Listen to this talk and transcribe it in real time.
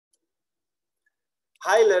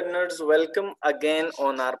Hi learners, welcome again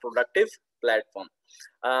on our productive platform.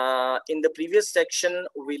 In the previous section,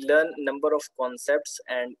 we learned number of concepts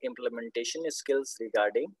and implementation skills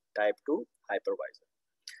regarding Type 2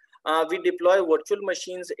 hypervisor. We deploy virtual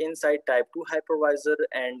machines inside Type 2 hypervisor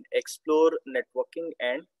and explore networking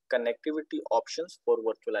and connectivity options for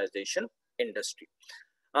virtualization industry.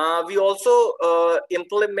 We also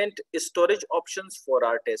implement storage options for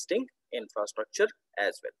our testing infrastructure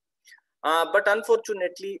as well. But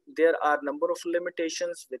unfortunately, there are a number of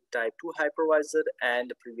limitations with Type 2 hypervisor,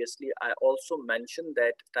 and previously I also mentioned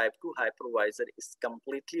that Type 2 hypervisor is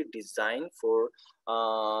completely designed for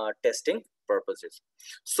testing purposes.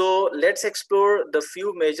 So let's explore the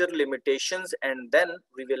few major limitations, and then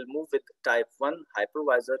we will move with Type 1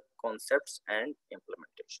 hypervisor concepts and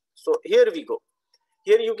implementation. So here we go.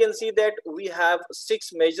 Here you can see that we have 6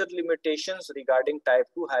 major limitations regarding Type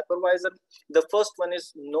 2 hypervisor. The first one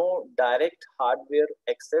is no direct hardware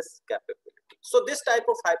access capability. So this type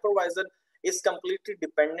of hypervisor is completely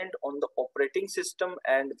dependent on the operating system,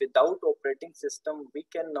 and without operating system we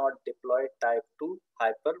cannot deploy Type 2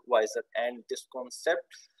 hypervisor. And this concept,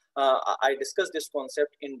 I discussed this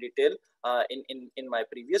concept in detail in my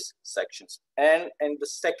previous sections. And the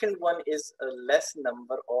second one is a less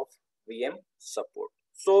number of VM support.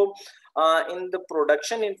 So in the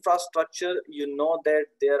production infrastructure, you know that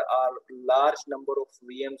there are large number of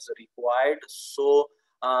VMs required. So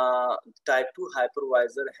Type 2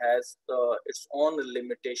 hypervisor has its own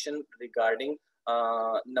limitation regarding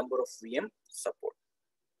number of VM support.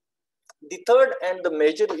 The third and the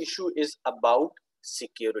major issue is about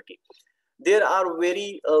security. There are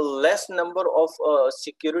very less number of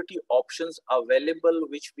security options available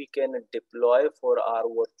which we can deploy for our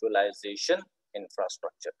virtualization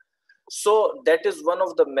infrastructure. So that is one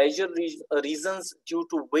of the major reasons due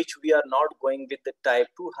to which we are not going with the Type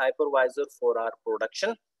 2 hypervisor for our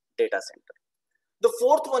production data center. The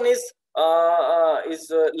fourth one is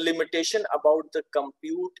a limitation about the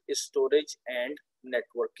compute, storage, and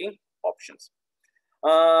networking options.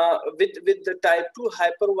 With the Type 2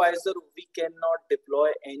 hypervisor, we cannot deploy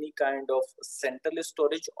any kind of central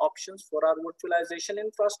storage options for our virtualization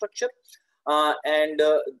infrastructure, and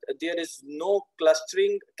there is no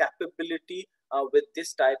clustering capability with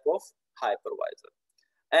this type of hypervisor.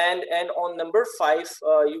 And on number 5,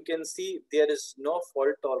 you can see there is no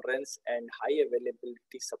fault tolerance and high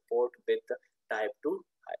availability support with the Type 2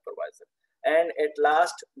 hypervisor. And at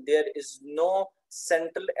last, there is no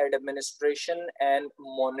central administration and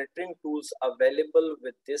monitoring tools available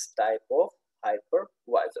with this type of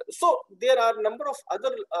hypervisor. So there are a number of other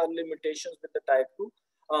limitations with the Type 2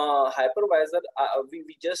 hypervisor.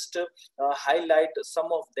 We just highlight some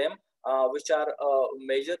of them which are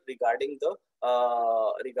major regarding the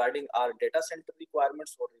regarding our data center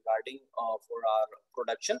requirements or regarding for our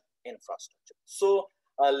production infrastructure. So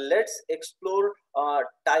let's explore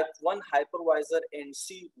Type 1 hypervisor and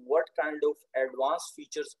see what kind of advanced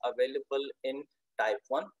features available in Type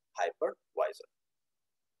 1 hypervisor.